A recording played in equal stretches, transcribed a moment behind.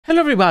Hello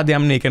everybody,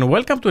 I'm Nick and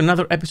welcome to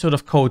another episode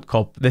of Code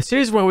Cop, the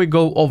series where we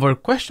go over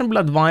questionable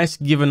advice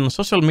given on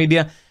social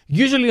media,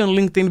 usually on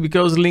LinkedIn,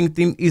 because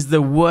LinkedIn is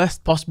the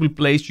worst possible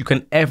place you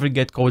can ever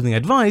get coding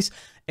advice.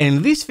 And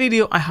in this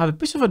video, I have a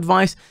piece of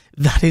advice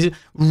that is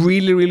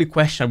really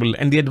questionable,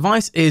 and the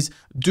advice is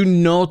do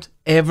not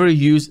ever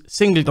use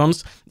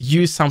singletons,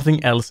 use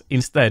something else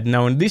instead.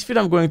 Now in this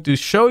video I'm going to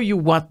show you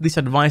what this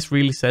advice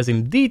really says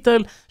in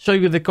detail, show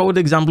you the code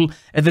example,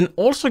 and then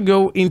also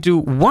go into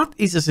what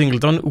is a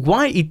singleton,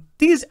 why it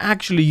is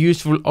actually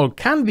useful or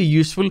can be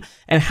useful,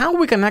 and how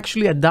we can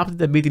actually adapt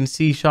it a bit in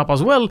C#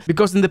 as well,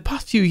 because in the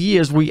past few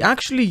years we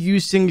actually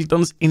use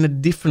singletons in a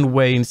different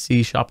way in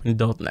C# and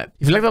 .NET.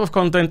 If you like that type of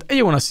content and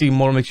you want to see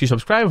more, make sure you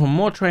subscribe. For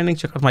more training,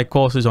 check out my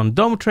courses on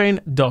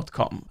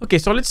dometrain.com. Okay,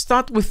 so let's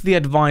start with the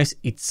advice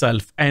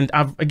itself, and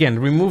I've again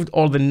removed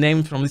all the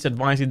names from this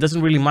advice. It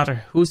doesn't really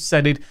matter who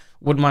said it.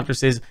 What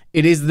matters is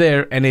it is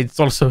there, and it's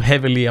also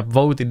heavily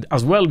upvoted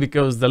as well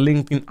because the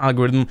LinkedIn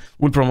algorithm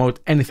will promote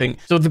anything.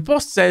 So the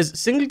post says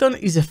singleton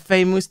is a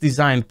famous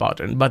design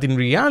pattern, but in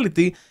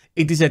reality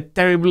it is a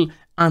terrible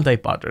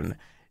anti-pattern.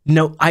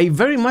 Now, I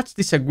very much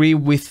disagree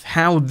with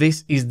how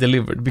this is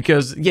delivered,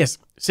 because yes,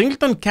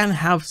 singleton can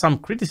have some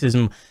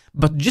criticism,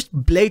 but just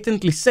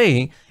blatantly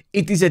saying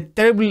it is a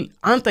terrible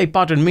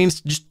anti-pattern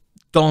means just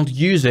don't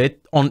use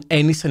it on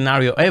any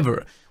scenario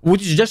ever,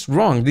 which is just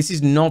wrong. This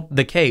is not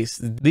the case.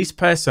 This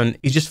person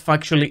is just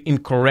factually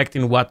incorrect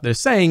in what they're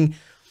saying,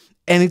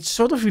 and it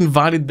sort of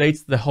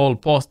invalidates the whole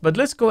post. But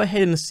let's go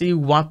ahead and see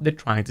what they're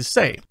trying to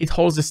say. It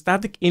holds a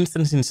static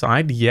instance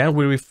inside. Yeah,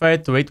 we refer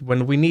to it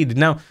when we need it.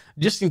 Now,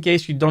 just in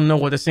case you don't know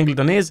what a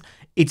singleton is,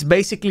 it's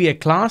basically a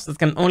class that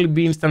can only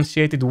be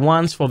instantiated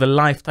once for the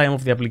lifetime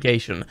of the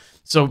application.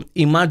 So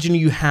imagine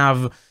you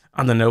have,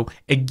 I don't know,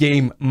 a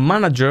game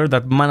manager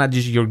that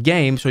manages your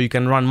game, so you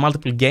can run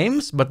multiple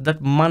games, but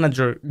that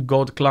manager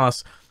god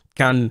class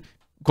can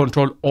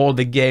control all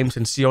the games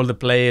and see all the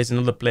players and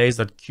all the players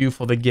that queue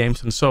for the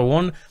games and so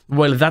on.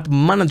 Well, that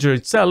manager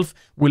itself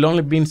will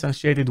only be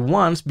instantiated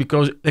once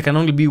because there can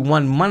only be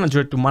one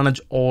manager to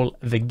manage all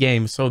the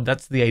games. So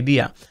that's the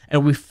idea.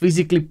 And we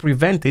physically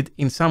prevent it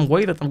in some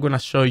way that I'm going to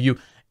show you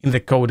in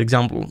the code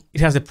example. It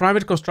has a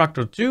private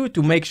constructor too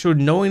to make sure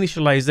no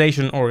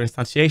initialization or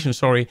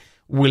instantiation,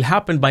 will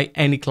happen by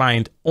any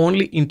client.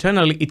 Only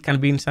internally it can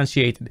be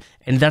instantiated,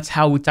 and that's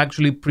how it's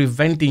actually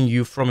preventing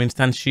you from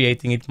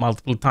instantiating it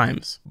multiple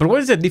times. But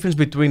what is the difference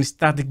between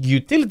static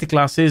utility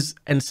classes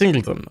and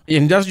singleton?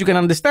 And as you can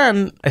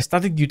understand, a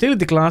static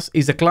utility class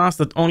is a class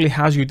that only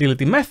has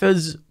utility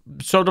methods,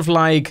 sort of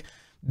like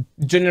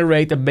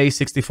generate a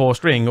base64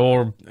 string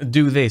or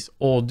do this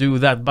or do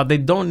that, but they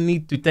don't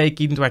need to take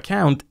into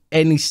account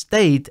any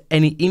state,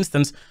 any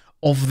instance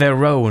of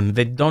their own.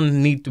 They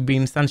don't need to be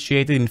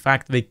instantiated. In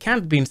fact, they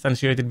can't be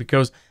instantiated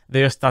because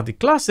they are static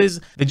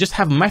classes. They just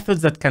have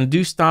methods that can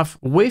do stuff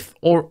with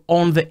or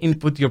on the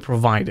input you're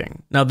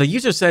providing. Now, the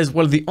user says,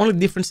 well, the only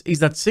difference is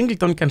that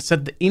singleton can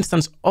set the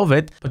instance of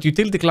it, but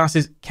utility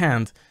classes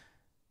can't.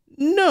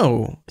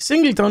 No,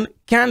 singleton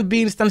can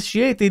be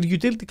instantiated,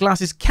 utility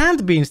classes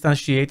can't be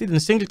instantiated,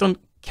 and singleton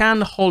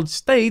can hold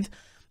state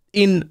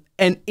in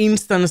an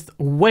instanced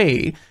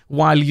way,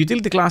 while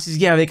utility classes,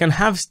 yeah, they can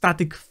have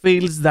static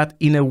fields that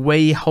in a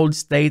way hold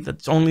state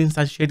that's only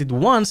instantiated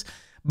once,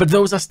 but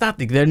those are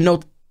static, they're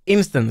not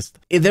instanced.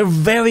 They're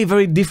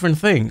very different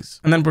things.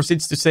 And then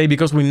proceeds to say,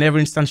 because we never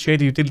instantiate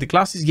utility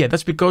classes, yeah,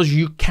 that's because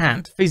you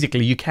can't,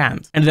 physically you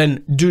can't. And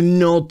then do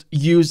not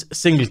use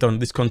singleton.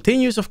 This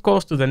continues, of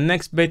course, to the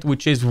next bit,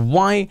 which is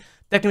why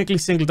technically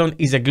singleton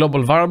is a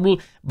global variable,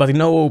 but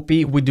in OOP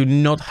we do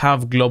not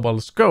have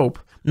global scope.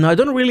 Now, I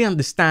don't really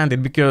understand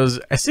it, because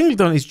a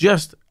singleton is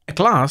just a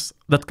class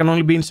that can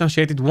only be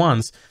instantiated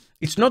once.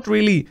 It's not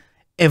really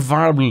a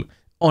variable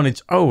on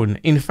its own.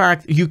 In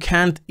fact, you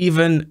can't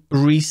even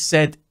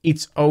reset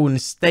its own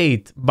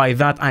state. By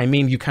that I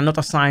mean you cannot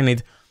assign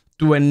it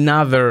to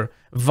another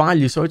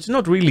value, so it's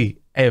not really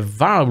a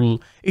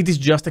variable. It is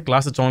just a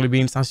class that's only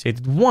being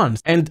instantiated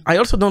once. And I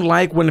also don't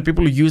like when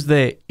people use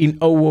the in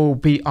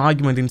OOP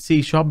argument in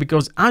C#,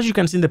 because as you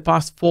can see in the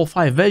past 4 or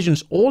 5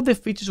 versions, all the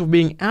features are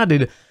being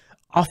added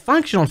are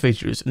functional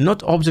features,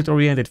 not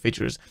object-oriented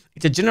features.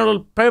 It's a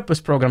general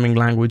purpose programming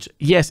language.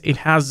 Yes, it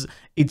has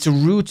its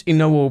roots in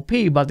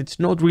OOP, but it's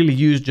not really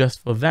used just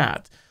for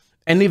that.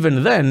 And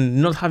even then,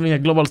 not having a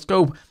global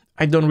scope,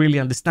 I don't really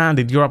understand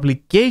it. Your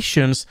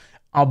applications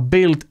are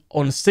built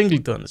on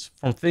singletons,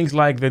 from things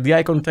like the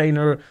DI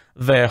container,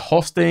 the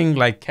hosting,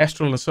 like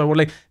Kestrel and so on.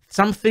 Like,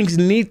 some things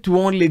need to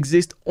only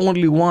exist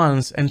only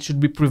once and should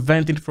be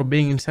prevented from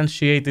being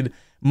instantiated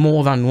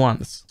more than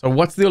once. So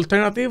what's the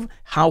alternative?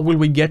 How will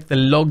we get the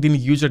logged in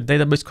user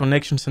database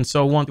connections and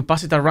so on to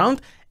pass it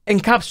around?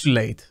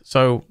 Encapsulate.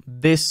 So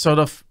this sort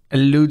of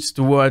alludes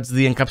towards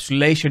the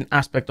encapsulation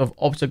aspect of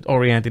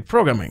object-oriented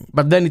programming.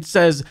 But then it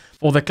says,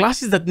 for the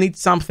classes that need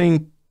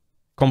something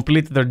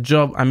complete their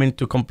job,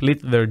 to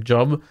complete their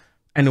job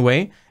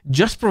anyway,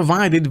 just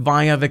provide it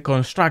via the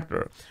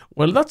constructor.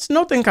 Well, that's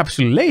not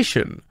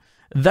encapsulation.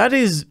 That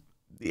is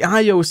The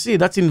IOC,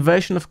 that's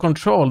inversion of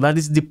control. That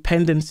is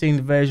dependency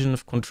inversion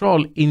of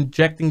control,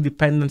 injecting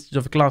dependencies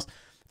of a class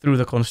through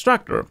the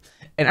constructor.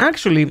 And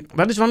actually,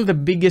 that is one of the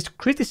biggest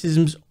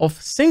criticisms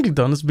of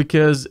singletons,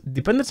 because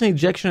dependency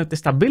injection and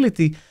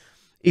testability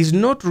is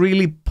not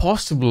really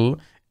possible,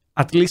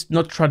 at least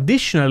not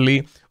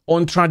traditionally,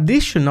 on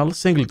traditional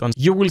singletons.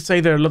 You will say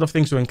there are a lot of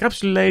things to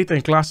encapsulate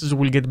and classes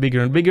will get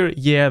bigger and bigger.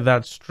 Yeah,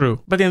 that's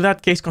true. But in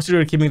that case,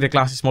 consider keeping the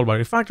classes small by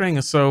refactoring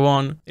and so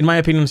on. In my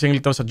opinion,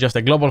 singletons are just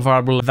a global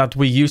variable that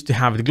we used to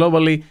have it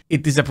globally.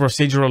 It is a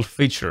procedural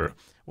feature.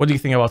 What do you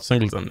think about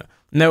singleton?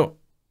 Now,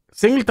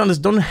 singletons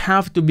don't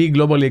have to be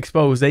globally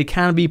exposed. They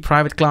can be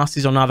private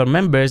classes on other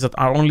members that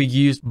are only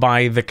used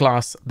by the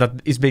class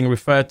that is being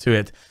referred to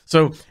it.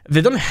 So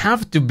they don't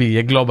have to be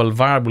a global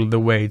variable the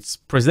way it's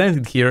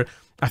presented here.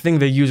 I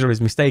think the user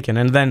is mistaken.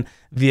 And then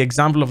the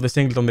example of the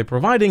singleton they're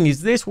providing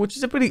is this, which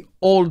is a pretty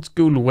old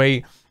school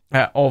way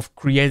of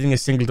creating a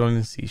singleton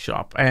in C#.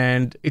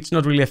 And it's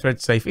not really a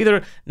thread safe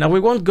either. Now, we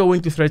won't go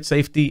into thread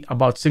safety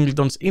about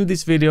singletons in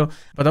this video,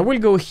 but I will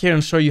go here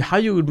and show you how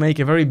you would make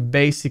a very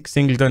basic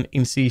singleton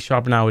in C#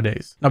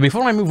 nowadays. Now,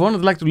 before I move on,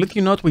 I'd like to let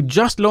you know that we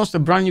just launched a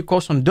brand new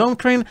course on Dome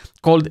Train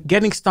called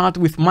Getting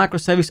Started with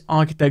Microservice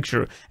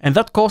Architecture. And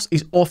that course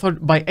is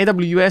authored by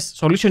AWS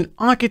Solution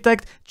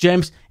Architect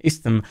James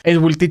Eastham.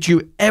 It will teach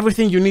you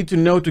everything you need to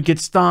know to get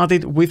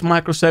started with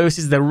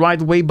microservices the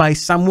right way by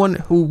someone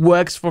who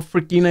works for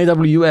freaking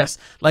AWS.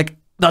 Like,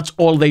 that's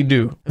all they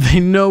do. They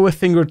know a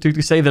thing or two,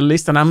 to say the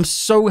least, and I'm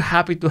so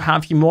happy to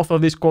have him author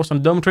this course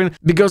on Dome Train,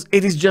 because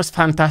it is just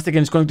fantastic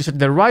and it's going to set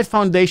the right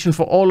foundation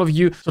for all of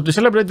you. So to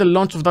celebrate the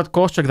launch of that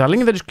course, check the link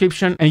in the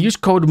description and use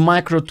code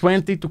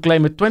MICRO20 to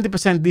claim a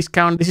 20%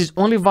 discount. This is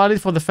only valid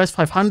for the first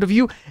 500 of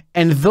you,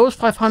 and those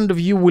 500 of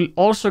you will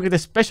also get a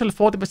special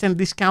 40%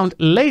 discount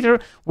later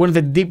when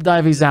the deep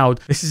dive is out.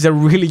 This is a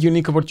really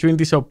unique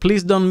opportunity, so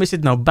please don't miss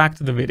it. Now back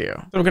to the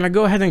video. So we're gonna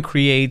go ahead and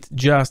create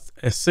just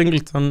a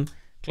singleton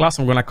class.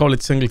 I'm gonna call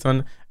it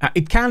singleton.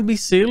 It can be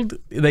sealed.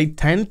 They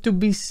tend to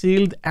be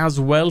sealed as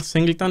well,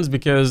 singletons,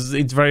 because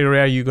it's very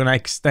rare you're gonna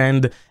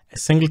extend a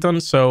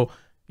singleton, so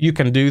you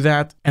can do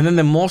that. And then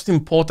the most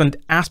important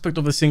aspect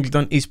of the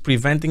singleton is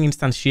preventing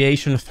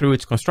instantiation through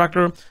its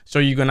constructor. So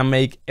you're gonna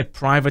make a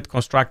private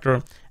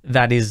constructor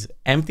that is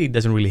empty, it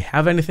doesn't really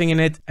have anything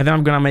in it. And then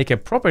I'm gonna make a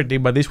property,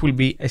 but this will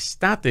be a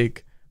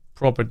static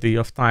property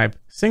of type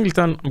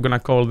singleton. I'm gonna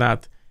call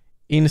that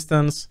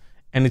instance,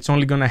 and it's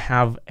only gonna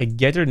have a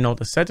getter,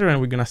 not a setter,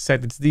 and we're gonna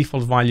set its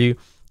default value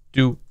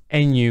to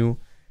a new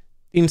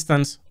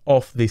instance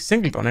of the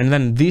singleton. And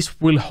then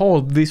this will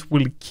hold, this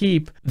will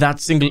keep that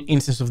single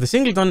instance of the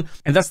singleton,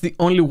 and that's the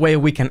only way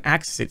we can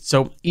access it.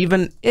 So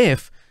even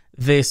if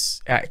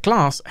this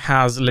class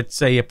has, let's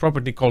say, a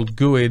property called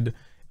GUID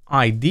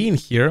ID in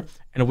here,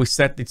 and we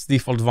set its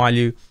default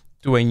value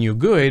to a new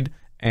GUID,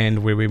 and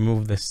we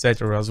remove the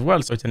setter as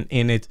well, so it's an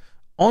init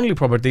only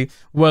property,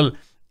 well,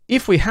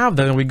 if we have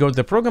that and we go to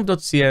the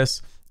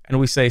program.cs and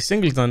we say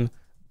singleton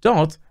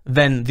dot,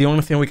 then the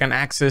only thing we can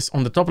access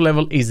on the top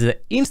level is the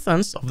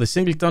instance of the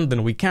singleton,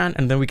 then we can,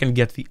 and then we can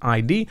get the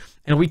ID,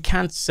 and we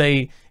can't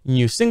say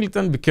new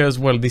singleton because,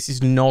 well, this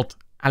is not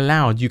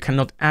allowed. You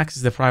cannot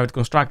access the private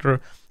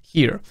constructor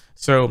here.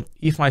 So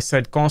if I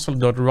said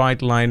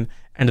console.writeLine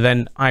and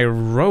then I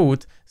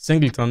wrote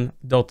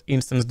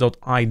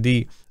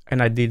singleton.instance.id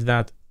and I did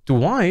that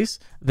twice,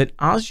 that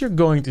as you're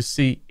going to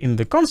see in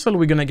the console,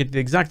 we're going to get the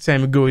exact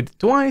same GUID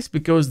twice,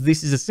 because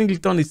this is a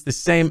singleton. It's the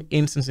same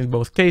instance in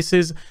both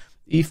cases.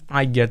 If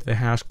I get the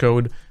hash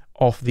code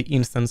of the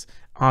instance,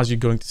 as you're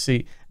going to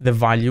see, the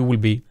value will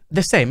be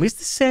the same. It's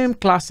the same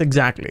class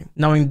exactly.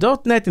 Now in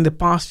 .NET, in the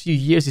past few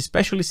years,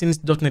 especially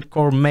since .NET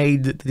Core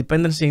made the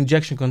dependency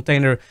injection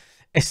container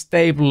a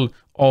staple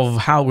of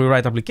how we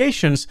write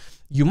applications,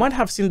 you might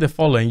have seen the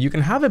following. You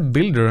can have a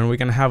builder, and we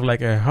can have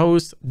like a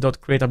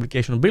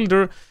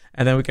host.createApplicationBuilder,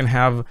 and then we can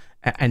have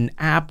an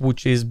app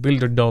which is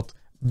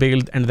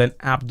builder.build and then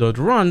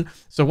app.run.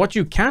 So what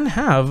you can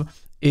have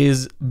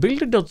is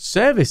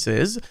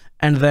builder.services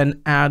and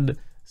then add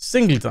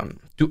singleton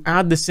to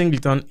add the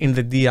singleton in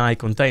the DI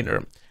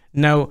container.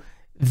 Now,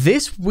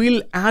 this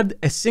will add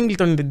a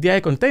singleton in the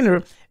DI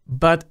container,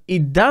 but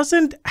it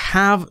doesn't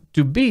have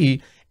to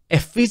be a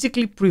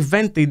physically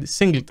prevented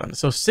singleton.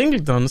 So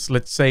singletons,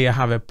 let's say I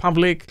have a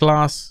public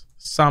class,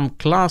 some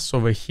class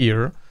over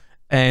here,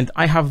 and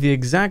I have the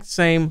exact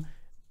same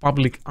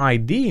public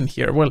ID in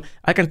here. Well,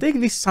 I can take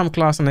this some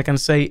class and I can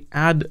say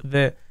add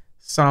the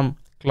some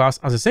class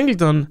as a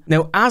singleton.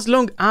 Now, as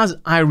long as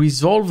I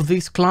resolve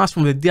this class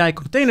from the DI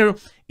container,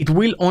 it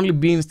will only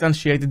be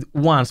instantiated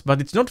once, but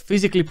it's not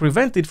physically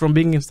prevented from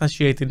being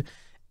instantiated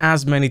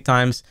as many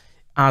times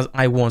as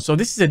I want. So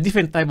this is a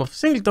different type of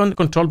singleton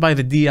controlled by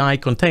the DI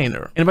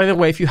container. And by the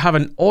way, if you have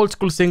an old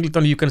school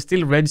singleton, you can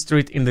still register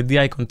it in the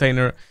DI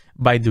container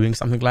by doing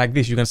something like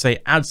this. You can say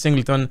add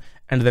singleton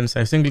and then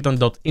say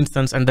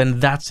singleton.instance, and then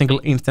that single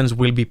instance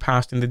will be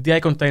passed in the DI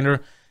container,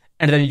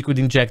 and then you could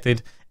inject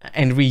it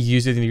and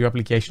reuse it in your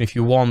application if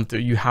you want.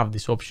 You have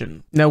this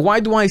option. Now, why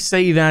do I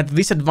say that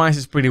this advice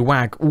is pretty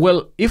whack?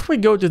 Well, if we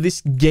go to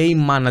this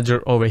game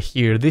manager over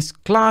here, this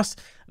class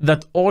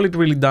that all it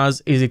really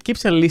does is it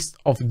keeps a list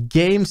of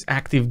games,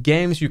 active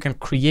games. You can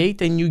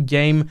create a new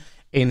game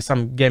in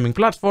some gaming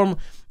platform.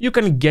 You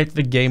can get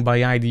the game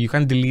by ID, you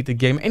can delete the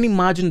game, and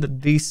imagine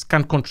that this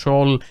can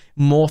control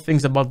more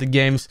things about the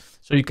games.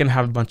 So you can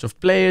have a bunch of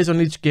players on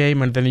each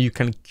game, and then you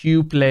can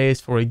queue players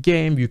for a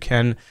game, you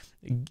can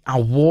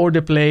award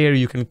a player,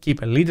 you can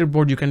keep a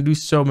leaderboard, you can do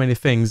so many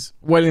things.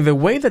 Well, in the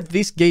way that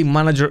this game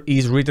manager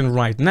is written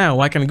right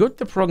now, I can go to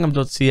the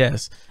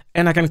program.cs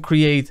and I can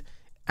create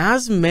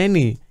as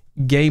many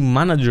game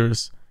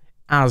managers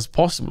as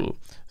possible.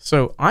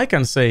 So I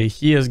can say,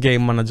 here's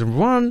game manager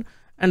 1,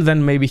 and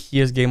then maybe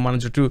here's game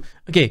manager 2.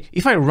 Okay,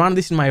 if I run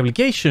this in my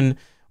application,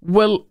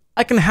 well,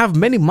 I can have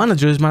many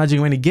managers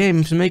managing many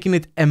games, making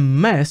it a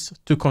mess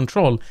to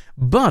control.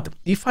 But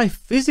if I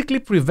physically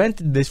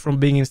prevented this from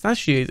being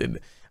instantiated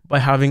by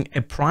having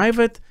a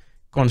private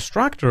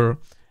constructor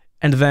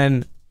and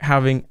then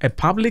having a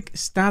public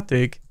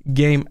static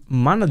game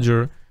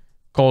manager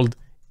called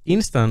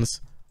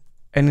instance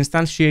and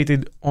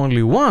instantiated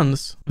only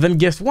once, then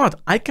guess what?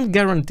 I can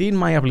guarantee in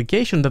my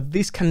application that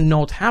this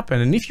cannot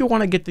happen. And if you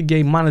want to get the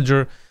game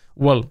manager,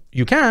 well,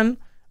 you can,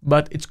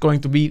 but it's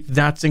going to be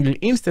that single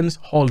instance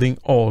holding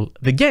all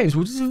the games,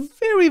 which is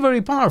very,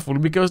 very powerful,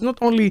 because not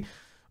only,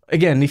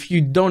 again, if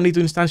you don't need to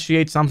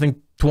instantiate something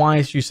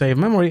twice, you save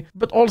memory,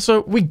 but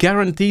also we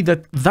guarantee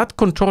that that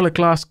controller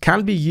class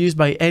can be used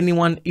by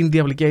anyone in the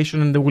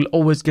application and they will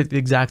always get the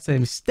exact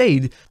same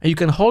state. And you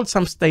can hold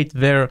some state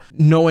there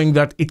knowing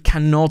that it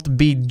cannot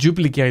be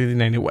duplicated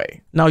in any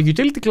way. Now,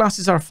 utility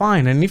classes are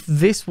fine. And if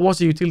this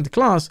was a utility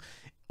class,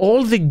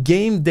 all the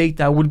game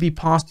data will be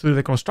passed through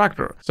the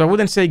constructor. So I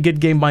wouldn't say get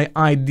game by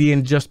ID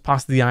and just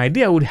pass the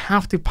ID. I would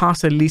have to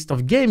pass a list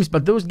of games,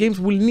 but those games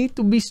will need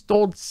to be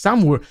stored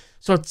somewhere.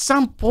 So at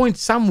some point,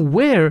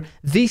 somewhere,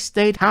 this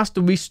state has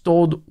to be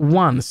stored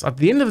once. At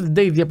the end of the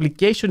day, the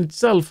application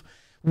itself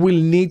will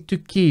need to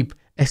keep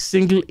a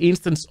single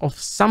instance of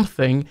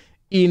something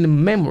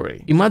in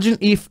memory. Imagine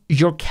if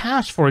your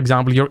cache, for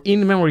example, your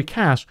in-memory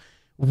cache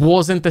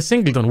wasn't a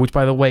singleton, which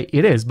by the way,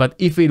 it is. But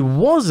if it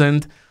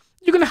wasn't,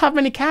 you're going to have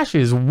many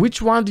caches.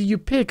 Which one do you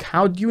pick?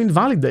 How do you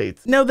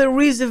invalidate? Now, there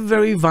is a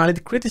very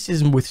valid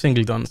criticism with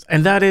singletons,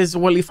 and that is,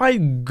 well, if I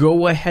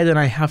go ahead and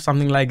I have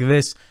something like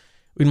this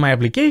in my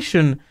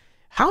application,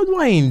 how do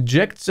I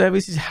inject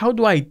services? How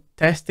do I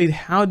test it?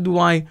 How do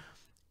I...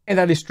 And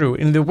that is true.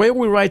 In the way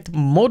we write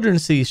modern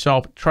C#,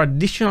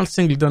 traditional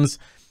singletons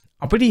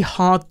are pretty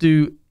hard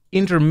to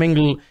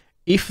intermingle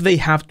if they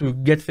have to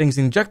get things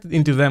injected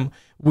into them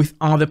with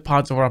other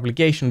parts of our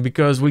application,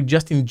 because we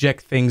just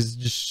inject things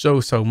just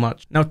so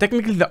much. Now,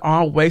 technically, there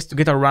are ways to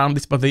get around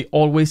this, but they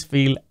always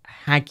feel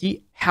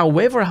hacky.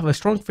 However, I have a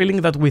strong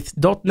feeling that with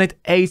 .NET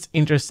 8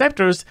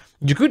 interceptors,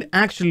 you could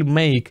actually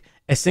make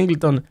a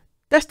singleton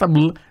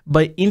testable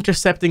by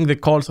intercepting the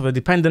calls of the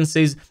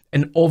dependencies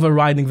and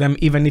overriding them,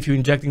 even if you're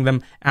injecting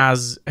them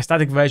as a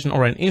static version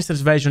or an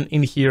instance version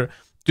in here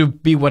to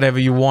be whatever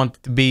you want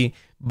it to be,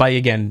 by,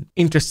 again,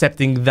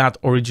 intercepting that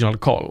original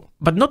call.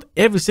 But not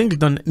every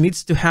singleton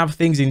needs to have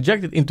things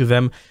injected into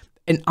them,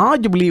 and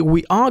arguably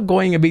we are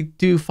going a bit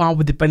too far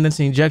with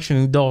dependency injection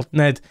in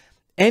 .NET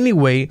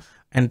anyway.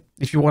 And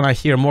if you want to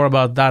hear more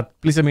about that,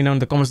 please let me know in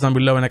the comments down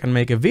below and I can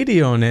make a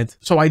video on it.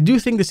 So I do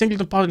think the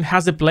singleton pattern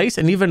has a place,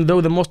 and even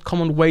though the most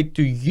common way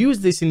to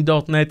use this in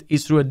 .NET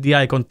is through a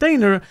DI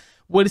container,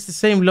 well, it's the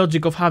same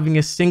logic of having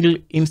a single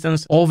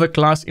instance of a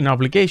class in our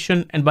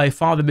application, and by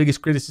far the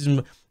biggest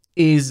criticism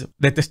is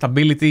the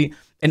testability,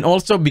 and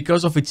also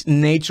because of its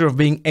nature of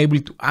being able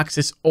to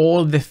access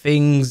all the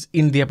things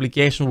in the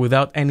application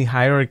without any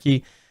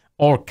hierarchy,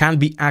 or can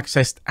be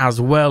accessed as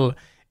well.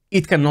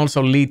 It can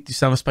also lead to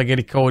some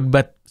spaghetti code,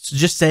 but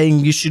just saying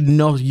you should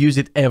not use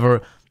it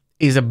ever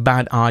is a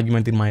bad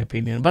argument in my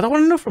opinion. But I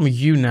want to know from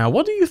you now,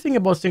 what do you think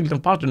about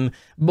singleton pattern?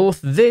 Both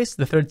this,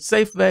 the third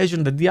safe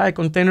version, the DI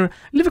container?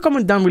 Leave a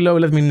comment down below,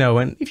 let me know.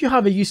 And if you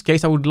have a use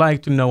case, I would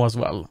like to know as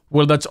well.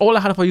 Well, that's all I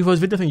had for you for this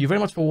video. Thank you very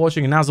much for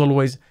watching, and as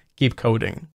always, keep coding.